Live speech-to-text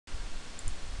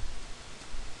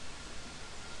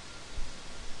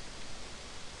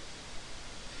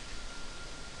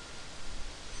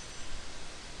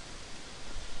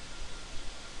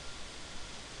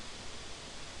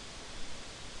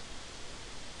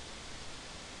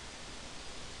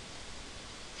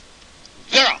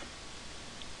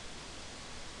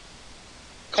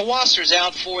Kawasser's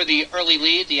out for the early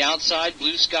lead. The outside,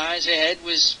 Blue Skies ahead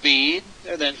with speed.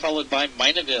 They're then followed by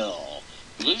Minaville.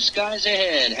 Blue Skies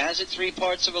ahead, has it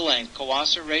 3/4 of a length.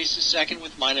 Kawasser races second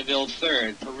with Minaville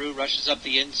third. Peru rushes up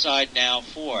the inside now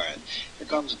fourth. Here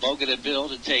comes Bogota Bill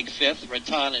to take fifth.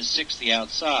 Rattan is sixth the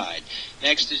outside.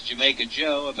 Next is Jamaica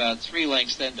Joe, about 3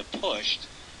 lengths then to Pushed.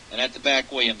 And at the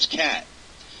back, Williams Cat.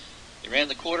 They ran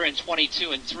the quarter in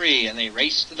 22 and 3, and they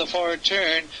raced to the far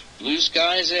turn. Blue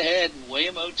Skies ahead, and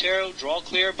William Otero draw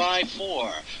clear by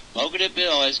 4. Bogota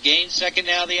Bill has gained second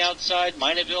now the outside.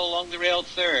 Minaville along the rail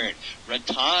third.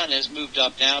 Rattan has moved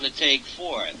up now to take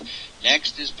fourth.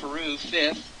 Next is Peru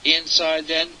fifth. Inside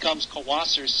then comes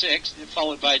Kawasser sixth,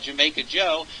 followed by Jamaica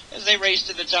Joe as they race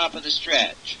to the top of the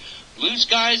stretch. Blue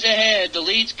Skies ahead. The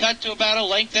lead's cut to about 1.5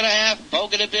 lengths.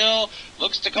 Bogota Bill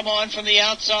looks to come on from the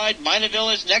outside.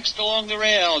 Minaville is next along the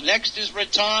rail. Next is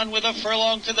Rattan with a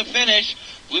furlong to the finish.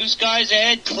 Blue Skies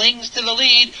ahead, clings to the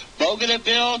lead. Bogota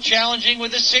Bill challenging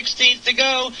with a 16th to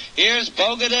go. Here's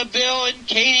Bogota Bill and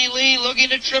Katie Lee looking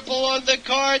to triple on the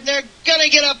card. They're going to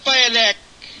get up by a neck.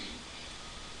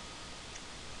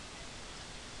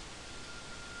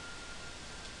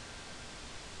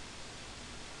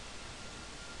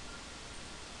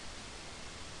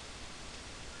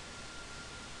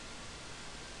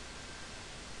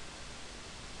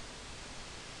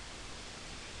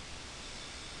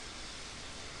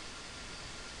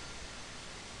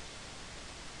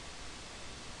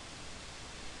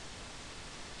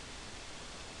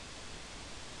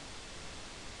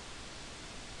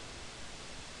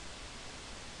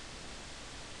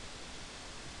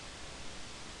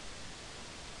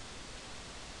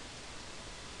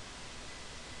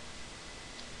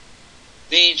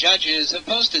 The judges have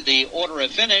posted the order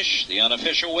of finish. The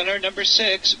unofficial winner, number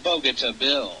 6, Bogota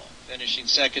Bill. Finishing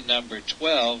second, number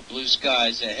 12, Blue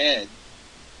Skies ahead.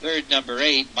 Third, number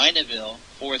 8, Minaville.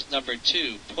 Fourth, number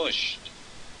 2, Pushed.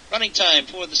 Running time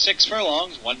for the 6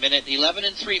 furlongs, 1 minute 11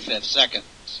 3/5 seconds.